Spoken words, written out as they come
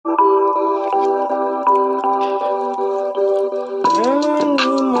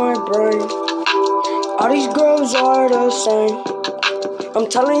brain. All these girls are the same. I'm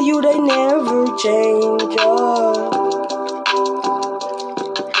telling you, they never change.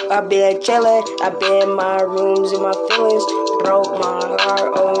 I been chillin', I been in my rooms in my feelings. Broke my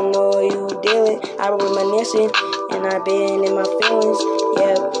heart, oh no, you dealin'. I reminiscing, and I been in my feelings.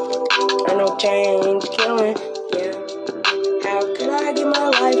 Yeah, I no change, killin'. Yeah, how could I get my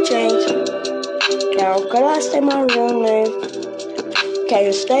life changed? How could I say my real name? Can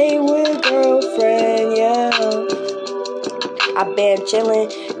you stay with girlfriend? Yeah, I been chillin',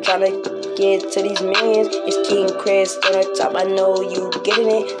 tryna get to these millions. It's King Chris on the top. I know you getting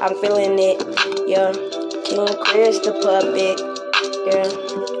it. I'm feeling it. Yeah, King Chris the puppet. Yeah,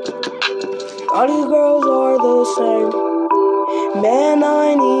 all these girls are the same. Man,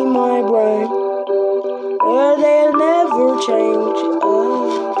 I need my brain. Yeah, they'll never change.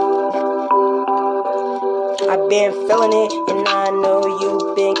 I've been feeling it, and I know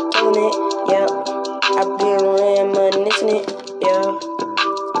you've been killing it. Yeah, I've been reminiscing it. Yeah.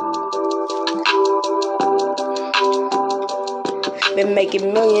 Been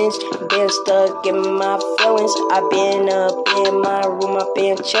making millions, been stuck in my feelings. I've been up in my room, I've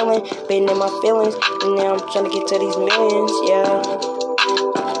been chilling, been in my feelings, and now I'm trying to get to these millions, yeah.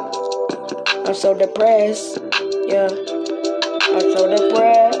 I'm so depressed, yeah. I'm so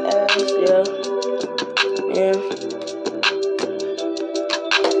depressed, yeah. Yeah.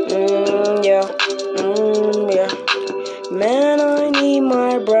 Yeah. Man, I need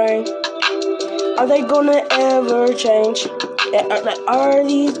my brain. Are they gonna ever change? Are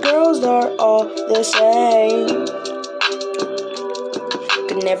these girls are all the same?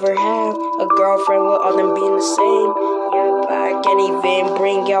 Could never have a girlfriend with all them being the same. Yeah, I can't even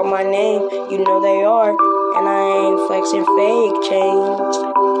bring out my name. You know they are, and I ain't flexing fake chains.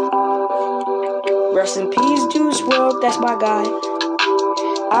 Rest in peace, Juice WRLD, that's my guy.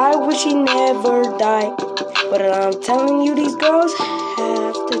 I wish he never died, but I'm telling you, these girls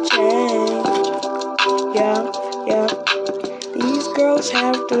have to change. Yeah. These girls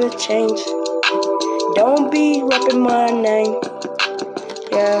have to change. Don't be rapping my name.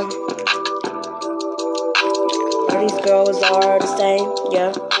 Yeah. All these girls are the same.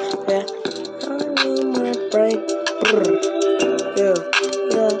 Yeah.